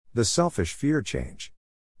The selfish fear change.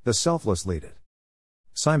 The selfless lead it.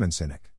 Simon Sinek.